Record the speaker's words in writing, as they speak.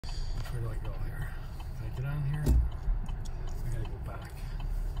Where do I go here? Can I get on here? I gotta go back.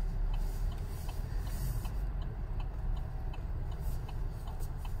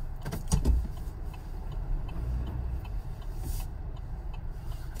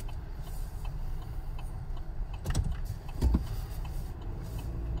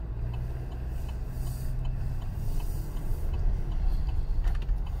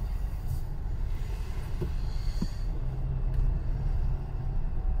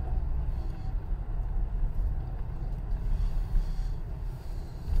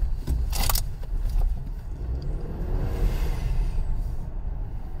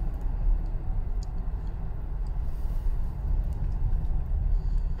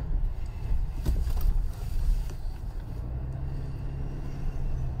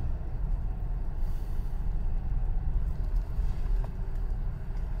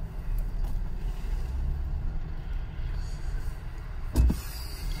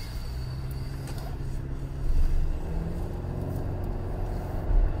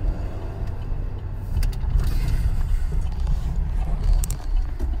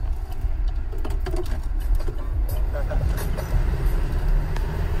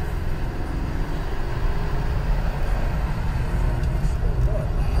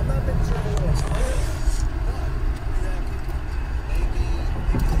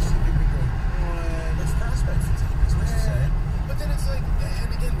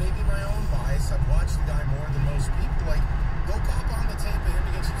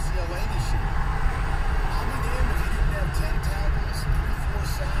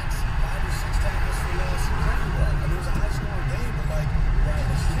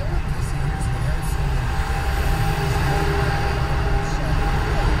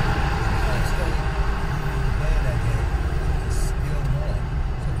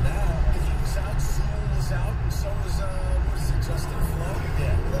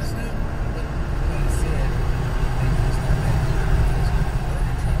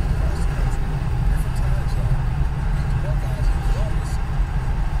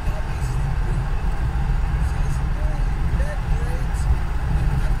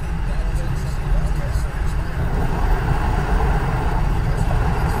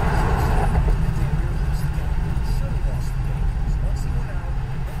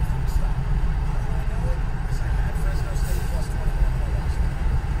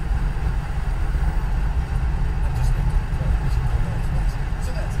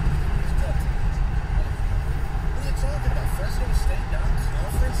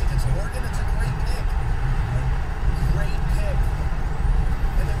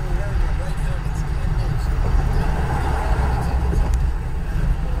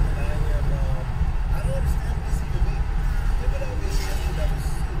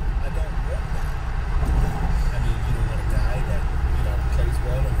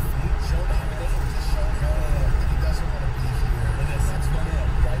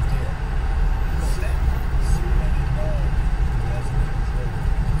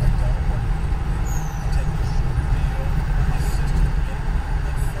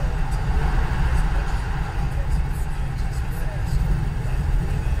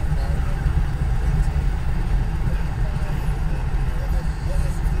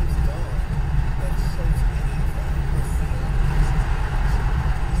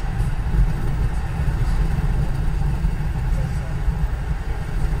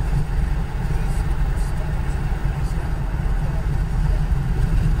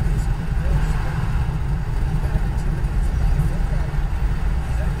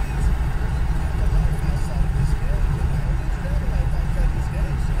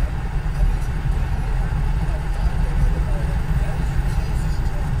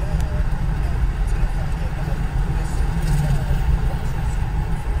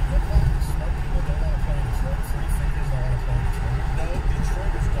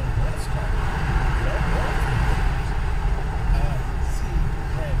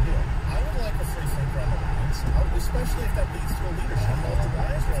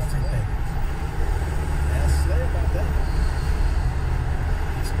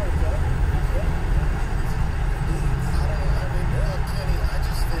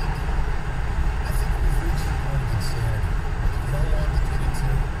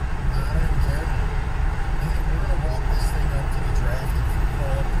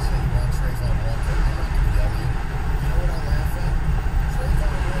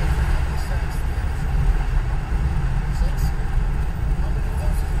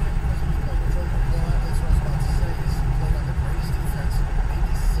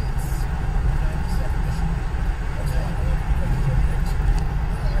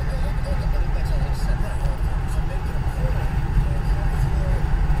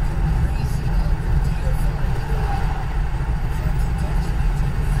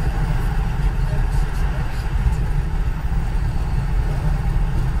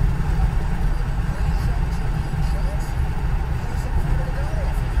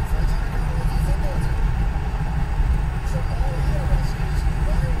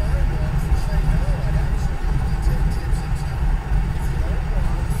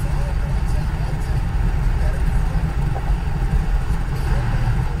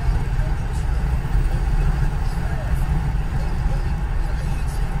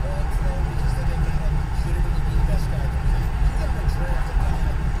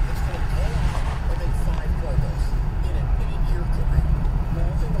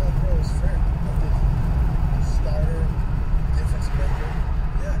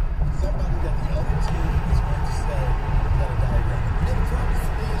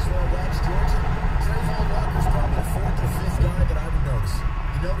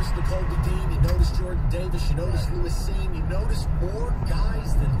 notice Nicole Dean, you notice Jordan Davis, you notice Louis Seam, you notice more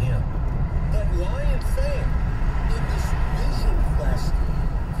guys than him. But Lion fan, in this vision quest,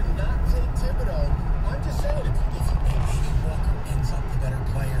 cannot take Thibodeau. I'm just saying, if Walker ends up the better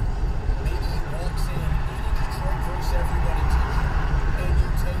player, maybe he walks in a Detroit versus everybody t-shirt, and you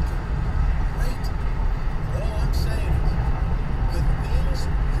take it. Great. All I'm saying is, the things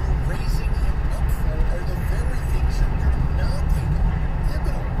you're raising him up for are the very things you're not taking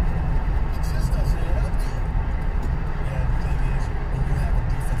Thibodeau. It just doesn't add up to it. Yeah, the thing is, when you have a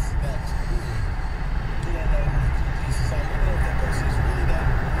defense that's moving, you don't know who the key pieces are. You don't know if that person is really that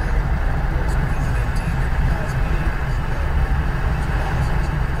good. Because of that team that has games,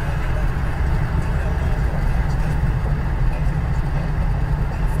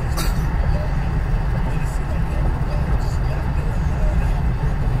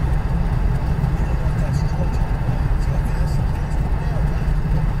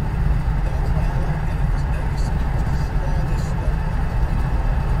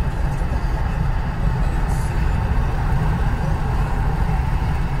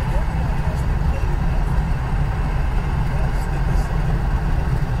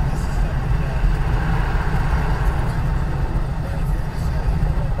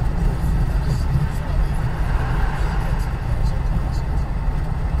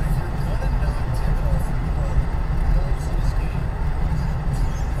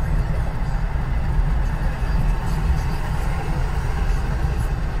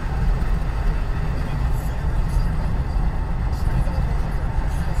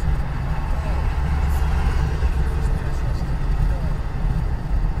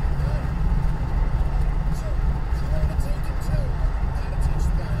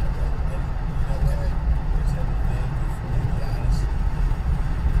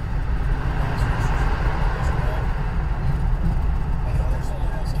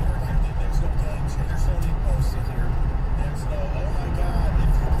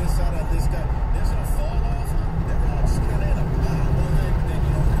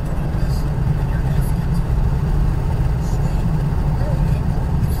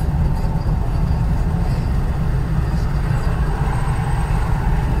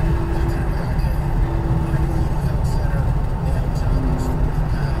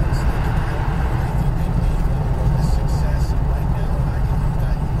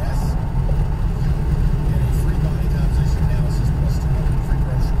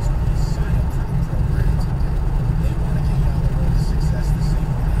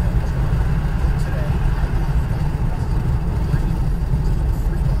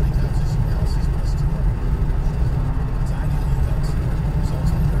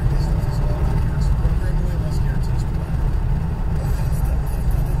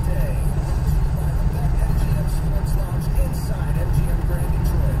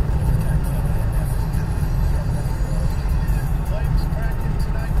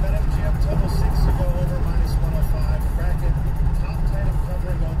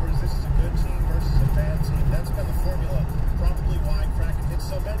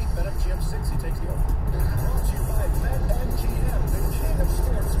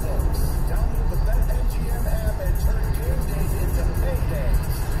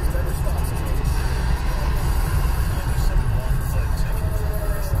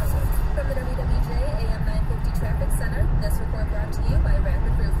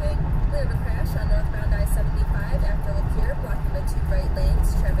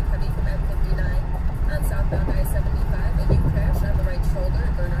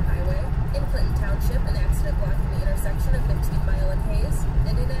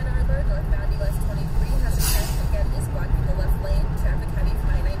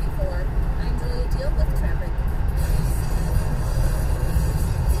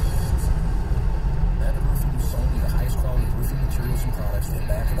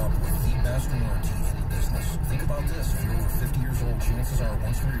 chances are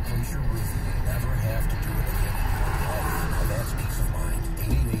once we replace your roof, you will never have to do it again in your life. And that's peace of mind.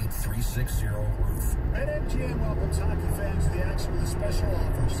 888-360-ROOF. BetMGM welcomes hockey fans to the action with a special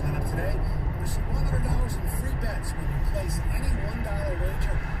offer. Sign up today and receive $100 in free bets when you place any $1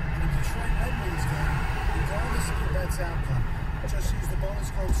 wager in a Detroit Red Wings game, regardless of your bet's outcome. Just use the bonus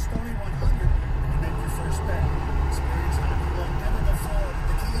code STONY100 when you make your first bet. Experience hockey like never before with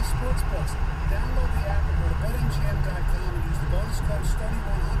the Kia Sportsbooks. Download the app and go to BetMGM.com and use the bonus code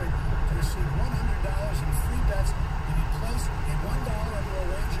STONY100 to receive $100 in free bets when you place a $1 or more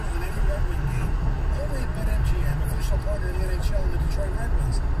wager on any Red Wing game. Only at BetMGM, official partner of the NHL and the Detroit Red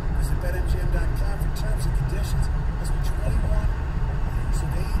Wings. Visit BetMGM.com for terms and conditions. Must be 21 years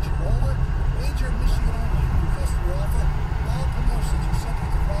of age or older. Wager in Michigan only. New customer offer. All promotions are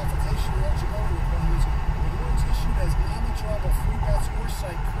subject to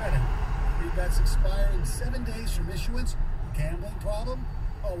issuance. Gambling problem?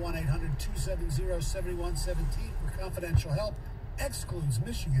 Call 1-800-270-7117 for confidential help. Excludes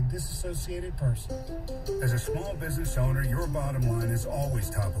Michigan disassociated person. As a small business owner, your bottom line is always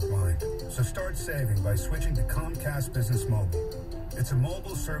top of mind. So start saving by switching to Comcast Business Mobile. It's a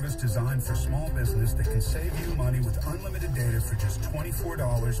mobile service designed for small business that can save you money with unlimited data for just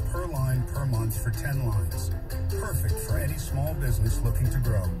 $24 per line per month for 10 lines. Perfect for any small business looking to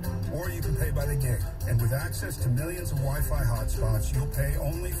grow. Or you can pay by the gig. And with access to millions of Wi-Fi hotspots, you'll pay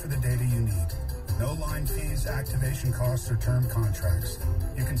only for the data you need. No line fees, activation costs, or term contracts.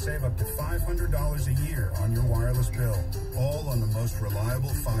 You can save up to $500 a year on your wireless bill, all on the most reliable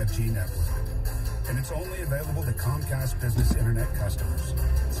 5G network. And it's only available to Comcast Business Internet customers.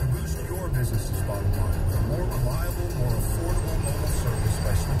 So boost your business's bottom line with a more reliable, more affordable mobile service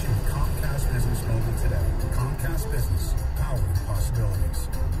by switching to Comcast Business Mobile today. Comcast Business, powering possibilities.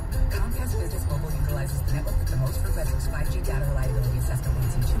 Comcast Business Mobile utilizes the network with the most for veterans 5G data reliability assessment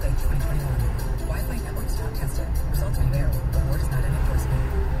wins in 2H 2021. Wi-Fi networks not tested. Results may vary. Award is not an endorsement.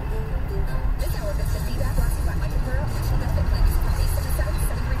 This hour of Instant Feedback brought to you by Michael Pearl. National Benefit Plan. Call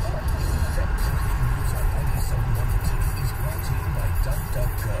 877-734-2200. Is brought to you by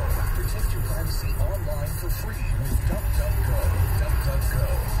DuckDuckGo. Protect your privacy online for free with DuckDuckGo. DuckDuckGo.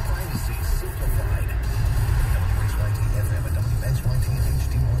 Privacy simplified. WXYT FM and WXYT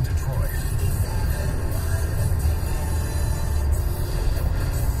HD1 Detroit.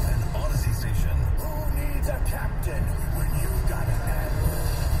 An Odyssey station. Who needs a captain when you've got an admiral?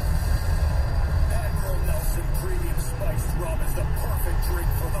 Admiral Nelson Premium Spiced Rum is the perfect drink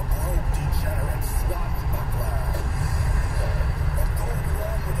for the broke, degenerate swashbuckler. A gold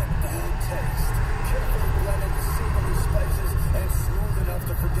rum with a bold taste, carefully blended with savory spices and smooth enough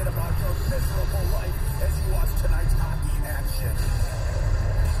to forget about your miserable life as you watch tonight's hockey action.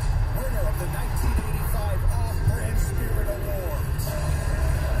 Winner of the 1985 Off-Brand Spirit Awards.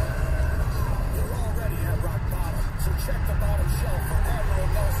 You're already at rock bottom, so check the bottom shelf for Admiral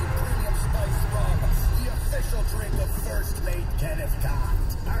Nelson Premium Spiced Rum, the official drink of First Mate Kenneth Cott.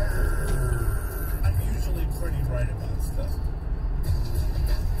 I'm usually pretty right about stuff.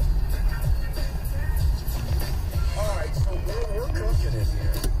 All right, so we're cooking in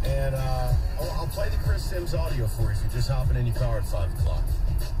here. And I'll play the Chris Sims audio for you if you're just hopping in your car at 5 o'clock.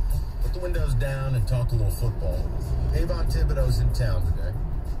 Put the windows down and talk a little football. Kayvon Thibodeau's in town today.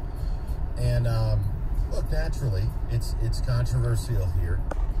 And, look, naturally, it's controversial here.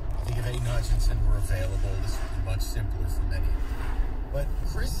 I think if Aiden Hutchinson were available, this would be much simpler for many. But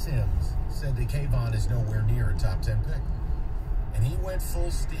Chris Sims said that Kayvon is nowhere near a top 10 pick. And he went full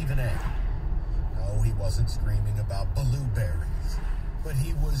Stephen A. No, he wasn't screaming about blueberries. But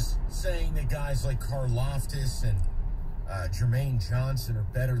he was saying that guys like Karlaftis and Jermaine Johnson are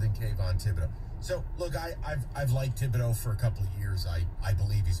better than Kayvon Thibodeau. So, look, I've liked Thibodeau for a couple of years. I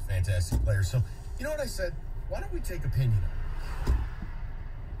believe he's a fantastic player. So, you know what I said? Why don't we take opinion on it?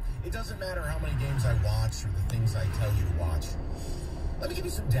 It doesn't matter how many games I watch or the things I tell you to watch. Let me give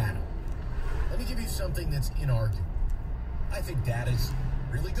you some data. Let me give you something that's inarguable. I think data's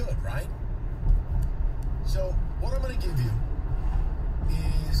really good, right? So, what I'm going to give you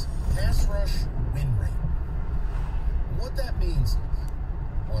is pass rush win rate. And what that means is,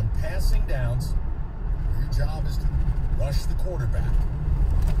 on passing downs, where your job is to rush the quarterback,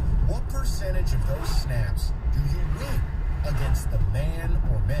 what percentage of those snaps do you win against the man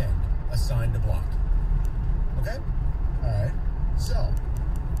or men assigned to block? Okay? All right. So,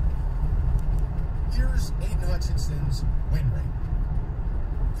 here's Aiden Hutchinson's win rate.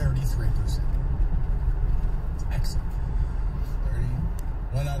 33%. It's excellent. 30.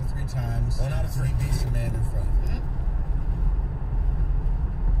 1 out of 3 times. 1 out of 3 beats the man in front. Mm-hmm.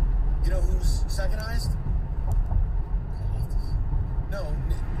 You know who's second highest? No,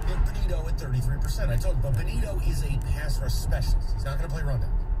 Nick Benito at 33%. I told you, but Benito is a pass rush specialist. He's not going to play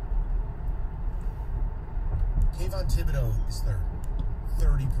rundown. Kayvon Thibodeau is third.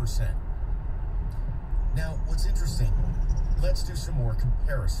 30%. Now, what's interesting, let's do some more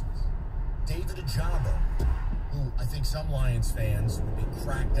comparisons. David Ojabo, who I think some Lions fans would be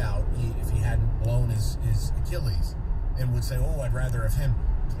cracked out if he hadn't blown his Achilles and would say, oh, I'd rather have him,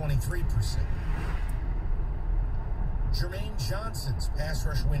 23%. Jermaine Johnson's pass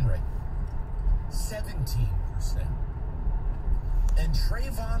rush win rate, 17%. And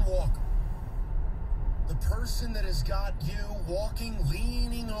Trayvon Walker, the person that has got you walking,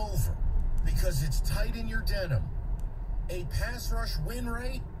 leaning over because it's tight in your denim, a pass rush win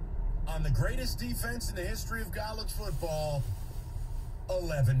rate on the greatest defense in the history of college football,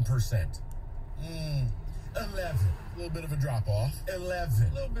 11%. 11. A little bit of a drop off.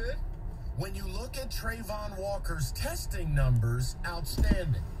 11. A little bit. When you look at Travon Walker's testing numbers,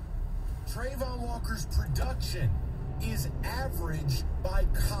 outstanding. Travon Walker's production is average by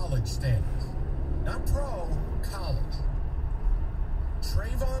college standards. Not pro, college.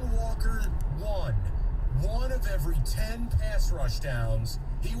 Travon Walker won 1 of every 10 pass rush downs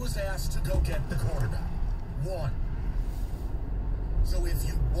he was asked to go get the quarterback. 1. So if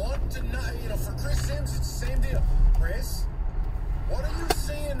you want to know, for Chris Sims, it's the same deal. Chris, what are you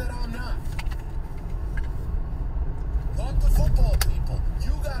seeing that I'm not? Talk to football people.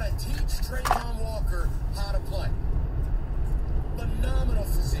 You got to teach Travon Walker how to play. Phenomenal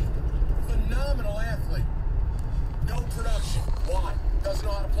physique. Phenomenal athlete. No production. Why? Doesn't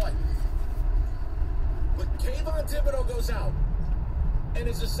know how to play. But Kayvon Thibodeau goes out and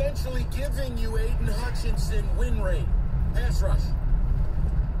is essentially giving you Aiden Hutchinson win rate. Pass rush.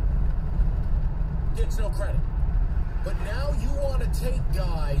 Gets no credit. But now you want to take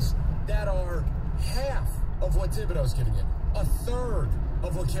guys that are half of what Thibodeau's giving you. A third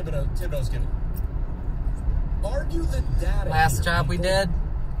of what Thibodeau's giving you. Argue the data. Last job we did.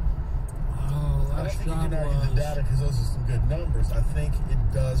 Oh, I don't last think you job can argue the was. data because those are some good numbers. I think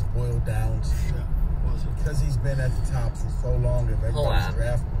it does boil down to Was it because he's been at the top for so long of everybody's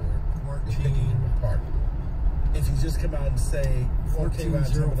draft board. You're picking him apart. If you just come out and say, well, Kayvon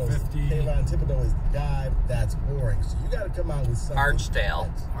Thibodeau is the guy, that's boring. So you got to come out with something Archdale.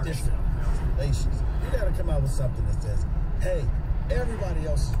 that's different. Salacious. You got to come out with something that says, hey, everybody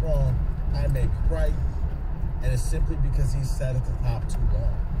else is wrong. I may be right. And it's simply because he's sat at the top too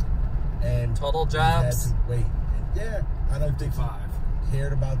long. And Total he had jobs? to wait. And yeah, I don't think he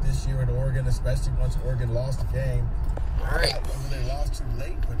cared about this year at Oregon, especially once Oregon lost the game. All right. They lost too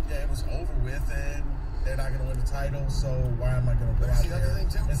late, but yeah, it was over with, and they're not going to win the title, so why am I going to go out there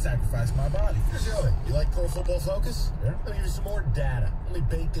and sacrifice my body? Here's the other. You like Pro Football Focus? Yeah. Let me give you some more data. Let me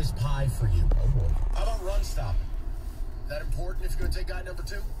bake this pie for you. Oh, boy. How about run stopping? Is that important if you're going to take guy number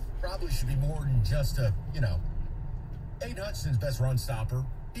 2? Probably should be more than just a, Aiden Hutchinson's best run stopper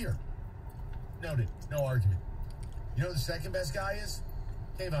here. Noted. No argument. You know who the second best guy is?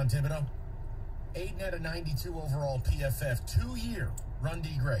 Kayvon Thibodeau. Aiden had a 92 overall PFF 2-year run D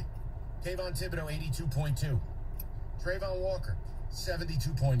grade. Kayvon Thibodeau, 82.2. Travon Walker,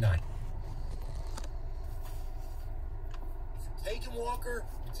 72.9. If you're taking Walker,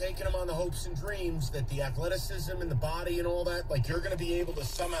 you're taking him on the hopes and dreams that the athleticism and the body and all that, like you're going to be able to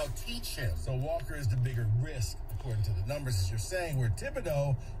somehow teach him. So Walker is the bigger risk, according to the numbers, as you're saying, where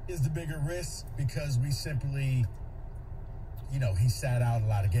Thibodeau is the bigger risk because we simply, he sat out a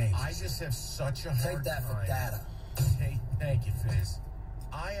lot of games. I just have such a hard time. Take that for data. Thank you, Fizz.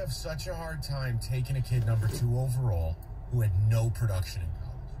 I have such a hard time taking a kid number 2 overall who had no production in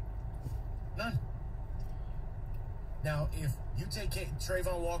college. None. Now, if you take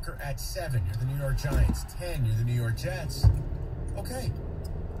Travon Walker at 7, you're the New York Giants. 10, you're the New York Jets. Okay.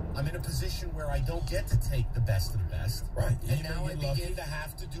 I'm in a position where I don't get to take the best of the best. Right. And now I begin to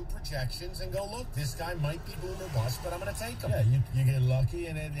have to do projections and go, look, this guy might be boom or bust, but I'm going to take him. Yeah, you get lucky,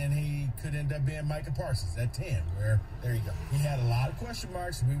 and he could end up being Micah Parsons at 10, where there you go. He had a lot of question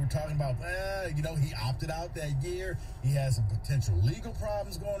marks. We were talking about, he opted out that year. He has some potential legal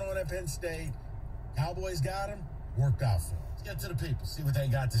problems going on at Penn State. Cowboys got him, worked out for him. Let's get to the people, see what they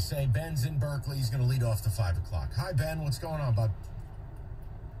got to say. Ben's in Berkeley. He's going to lead off the 5 o'clock. Hi, Ben. What's going on, bud?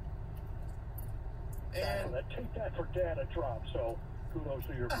 And take that for data drop, so kudos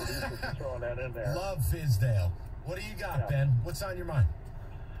to your producer for throwing that in there. Love Fizdale. What do you got, Ben? What's on your mind?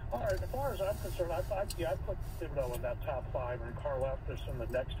 All right, as far as I'm concerned, I put Thibodeau in that top 5 and Karlaftis in the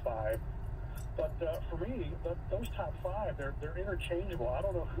next 5. But for me, those top 5, they're interchangeable. I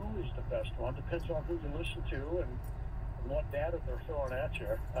don't know who is the best one. Depends on who you listen to and what data they're throwing at you.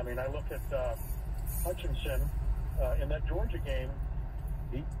 I mean, I look at Hutchinson in that Georgia game.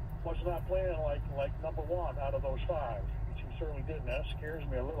 He was not playing like number 1 out of those 5. He certainly didn't. That scares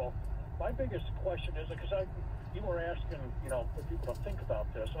me a little. My biggest question is, because you were asking, for people to think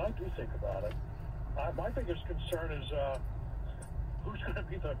about this, and I do think about it. My biggest concern is who's going to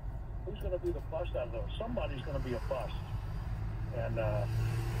be the bust out of those. Somebody's going to be a bust, and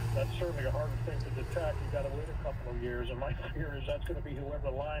that's certainly a harder thing to detect. You got to wait a couple of years, and my fear is that's going to be whoever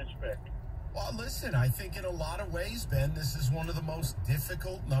the Lions pick. Well, listen, I think in a lot of ways, Ben, this is one of the most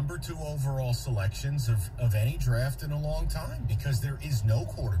difficult number 2 overall selections of any draft in a long time because there is no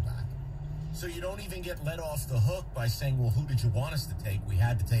quarterback. So you don't even get let off the hook by saying, well, who did you want us to take? We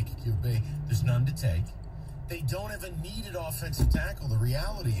had to take a QB. There's none to take. They don't have a needed offensive tackle. The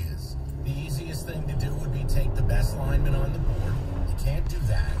reality is the easiest thing to do would be take the best lineman on the board. You can't do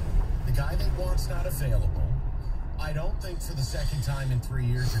that. The guy they want's not available. I don't think for the second time in 3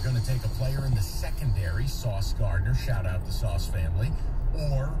 years you're going to take a player in the secondary, Sauce Gardner, shout out the Sauce family,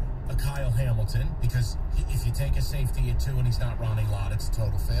 or a Kyle Hamilton, because if you take a safety at 2 and he's not Ronnie Lott, it's a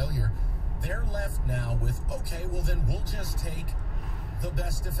total failure. They're left now with, okay, well then we'll just take the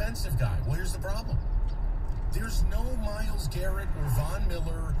best defensive guy. Well, here's the problem. There's no Myles Garrett or Von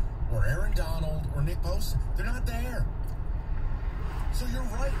Miller or Aaron Donald or Nick Bosa. They're not there. So you're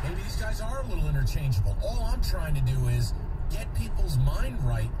right. Maybe these guys are a little interchangeable. All I'm trying to do is get people's mind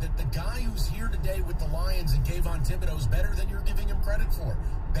right that the guy who's here today with the Lions and Kayvon Thibodeau is better than you're giving him credit for.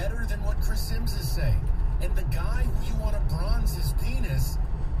 Better than what Chris Sims is saying. And the guy who you want to bronze his penis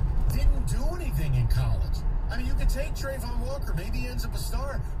didn't do anything in college. I mean, you could take Trayvon Walker. Maybe he ends up a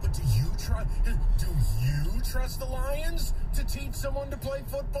star. But do you trust the Lions to teach someone to play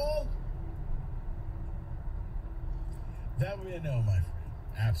football? That would be a no, my friend.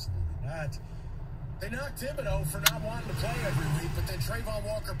 Absolutely not. They knocked Thibodeau for not wanting to play every week, but then Trayvon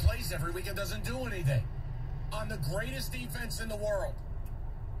Walker plays every week and doesn't do anything on the greatest defense in the world.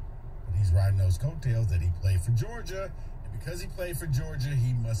 But he's riding those coattails that he played for Georgia. And because he played for Georgia,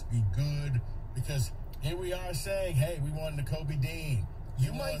 he must be good. Because here we are saying, hey, we want Nakobe Dean.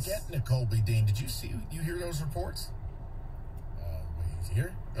 You might get Nakobe Dean. Did you hear those reports? Wait, he's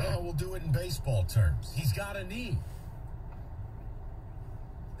here? Yeah, we'll do it in baseball terms. He's got a knee.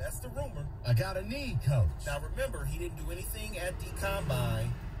 That's the rumor. I got a knee, coach. Now remember, he didn't do anything at the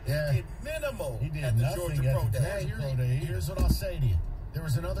combine. Yeah. He did minimal at the Georgia Pro Day. Here's what I'll say to you. There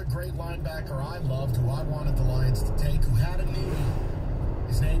was another great linebacker I loved who I wanted the Lions to take who had a knee.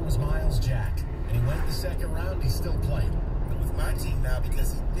 His name was Myles Jack. And he went the second round. He still played. But with my team now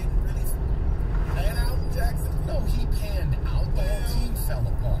because he didn't really pan out in Jackson. No, he panned out. The whole team fell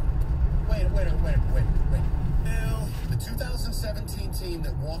apart. Wait. The 2017 team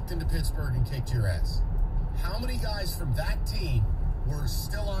that walked into Pittsburgh and kicked your ass. How many guys from that team were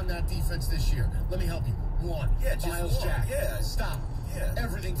still on that defense this year? Let me help you. One. Yeah, just Myles one. Jack. Yeah. Stop. Yeah.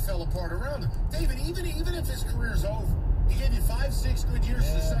 Everything fell apart around him. David, even if his career's over, he gave you 5-6 good years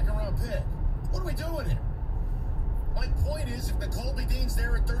as a second-round pick. What are we doing here? My point is, if Nakobe Dean's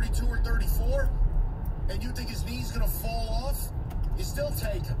there at 32 or 34, and you think his knee's going to fall off, you still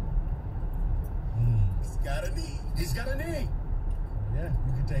take him. He's got a knee. He's got a knee. Yeah,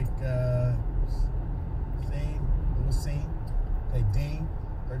 you can take Scene, take Dean,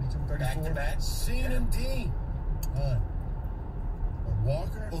 32, 34. Back to back. Scene and Dean.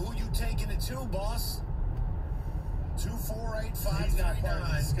 Walker. Well, who you taking it to, boss? 248-539. He's not part of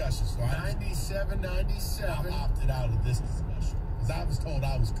the discussion. So 97-97. I opted out of this discussion because I was told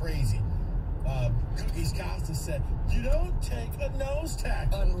I was crazy. Cookies Costa said, you don't take a nose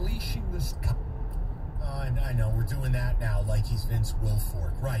tackle. Unleashing this. I know, we're doing that now like he's Vince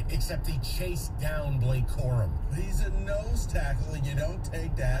Wilfork. Right, except he chased down Blake Corum. He's a nose tackle, and you don't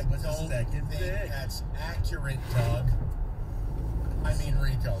take that with a second pick. That's accurate, Doug. I mean,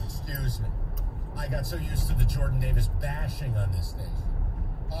 Rico, excuse me. I got so used to the Jordan Davis bashing on this station.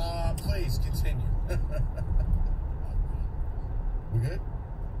 Please, continue. We good?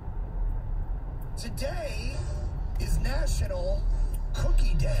 Today is National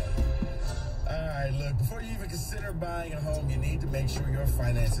Cookie Day. All right, look, before you even consider buying a home, you need to make sure your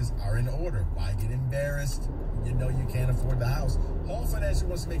finances are in order. Why get embarrassed when you know you can't afford the house? Hall Financial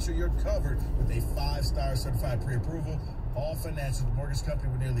wants to make sure you're covered with a 5-star certified pre-approval. Hall Financial, the mortgage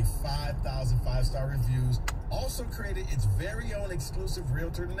company with nearly 5,000 5-star reviews, also created its very own exclusive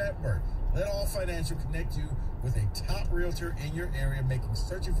realtor network. Let Hall Financial connect you with a top realtor in your area, making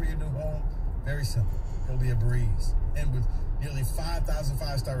searching for your new home very simple. It'll be a breeze. And with nearly 5,000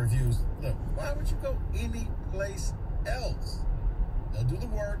 5-star reviews, look, why would you go any place else? They'll do the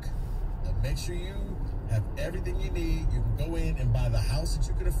work. They'll make sure you have everything you need. You can go in and buy the house that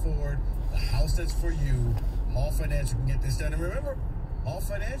you can afford, the house that's for you. Hall Financial can get this done. And remember, Hall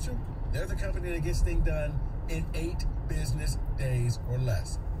Financial, they're the company that gets things done in 8 business days or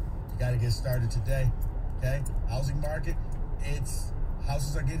less. You got to get started today, okay? Housing market,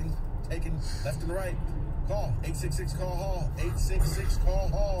 houses are getting taken left and right. Call 866-CALL-HALL,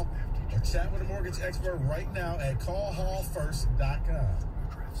 866-CALL-HALL, or chat with a mortgage expert right now at callhallfirst.com.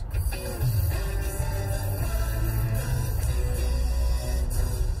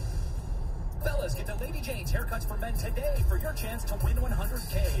 Fellas, get to Lady Jane's Haircuts for Men today for your chance to win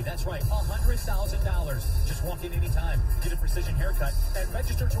 $100K. That's right, $100,000. Just walk in anytime, get a precision haircut, and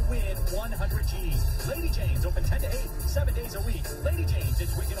register to win 100 G's. Lady Jane's open 10 to 8, 7 days a week. Lady Jane's,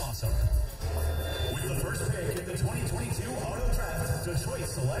 it's wicked awesome. With the first pick in the 2022 Auto Draft, Detroit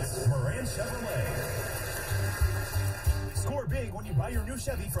selects Moran Chevrolet. Score big when you buy your new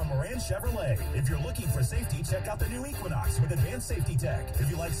Chevy from Moran Chevrolet. If you're looking for safety, check out the new Equinox with advanced safety tech.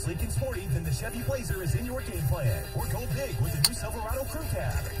 If you like sleek and sporty, then the Chevy Blazer is in your game plan. Or go big with the new Silverado Crew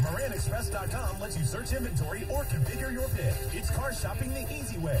Cab. MoranExpress.com lets you search inventory or configure your pick. It's car shopping the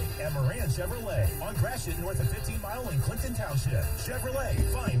easy way at Moran Chevrolet on Gratiot north of 15 Mile in Clinton Township. Chevrolet,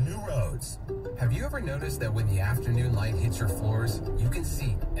 find new roads. Have you ever noticed that when the afternoon light hits your floors, you can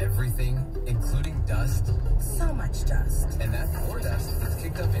see everything, including dust? So much dust. And that poor dust gets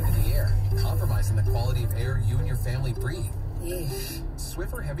kicked up into the air, compromising the quality of air you and your family breathe. Yeesh.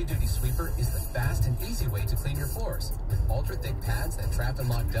 Swiffer Heavy Duty Sweeper is the fast and easy way to clean your floors, with ultra-thick pads that trap and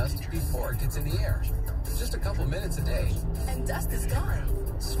lock dust before it gets in the air. Just a couple minutes a day. And dust is gone.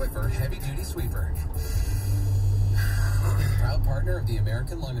 Swiffer Heavy Duty Sweeper. Proud partner of the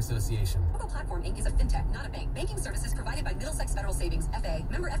American Lung Association. Novo Platform Inc. is a fintech, not a bank. Banking services provided by Middlesex Federal Savings, FA.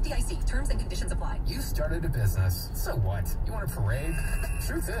 Member FDIC. Terms and conditions apply. You started a business. So what? You want a parade?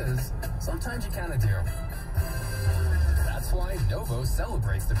 Truth is, sometimes you kind of do. That's why Novo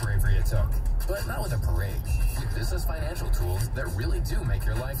celebrates the bravery it took. But not with a parade. With business financial tools that really do make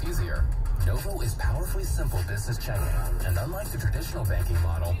your life easier. Novo is powerfully simple business checking. And unlike the traditional banking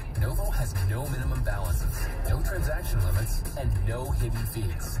model, Novo has no minimum balances, no transaction limits, and no hidden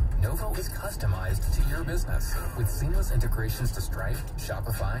fees. Novo is customized to your business with seamless integrations to Stripe,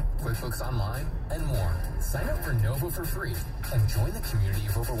 Shopify, QuickBooks Online, and more. Sign up for Novo for free and join the community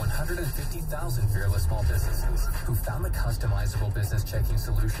of over 150,000 fearless small businesses who found the customizable business checking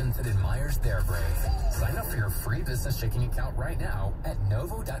solution that admires their brave. Sign up for your free business checking account right now at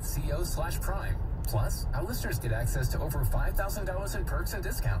novo.co/prime. Plus, our listeners get access to over $5,000 in perks and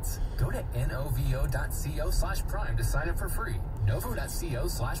discounts. Go to novo.co/prime to sign up for free.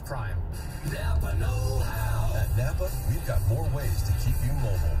 Novo.co/prime. Napa know-how. At Napa, we've got more ways to keep you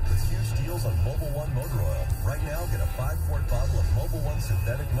mobile with huge deals on Mobil 1 motor oil. Right now, get a 5-quart bottle of Mobil 1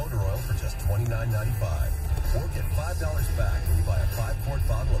 synthetic motor oil for just $29.95. Or get $5 back when you buy a 5-quart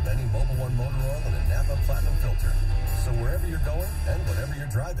bottle of any Mobil 1 motor oil and a Napa Platinum filter. So wherever you're going and whatever you're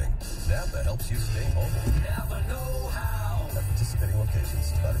driving, Napa helps you stay mobile. Napa know-how. At participating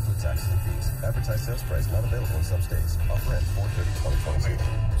locations, not include taxes and fees. Advertised sales price not available in some states. Offer ends 4/30/2022.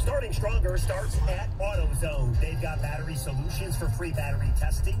 Starting stronger starts at AutoZone. They've got battery solutions for free battery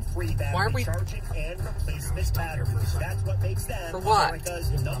testing, free battery charging, and replacement batteries. That's what makes them America's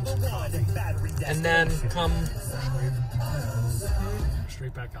 #1 battery destination. And then come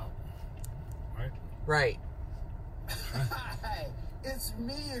straight back out. Right? Right. Hi, it's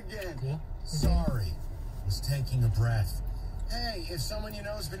me again. Cool. Sorry, was taking a breath. Hey, if someone you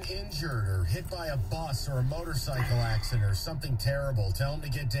know has been injured or hit by a bus or a motorcycle accident or something terrible, tell them to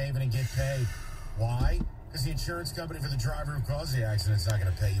get David and get paid. Why? Because the insurance company for the driver who caused the accident is not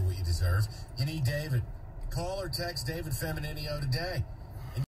going to pay you what you deserve. You need David. Call or text David Femininio today.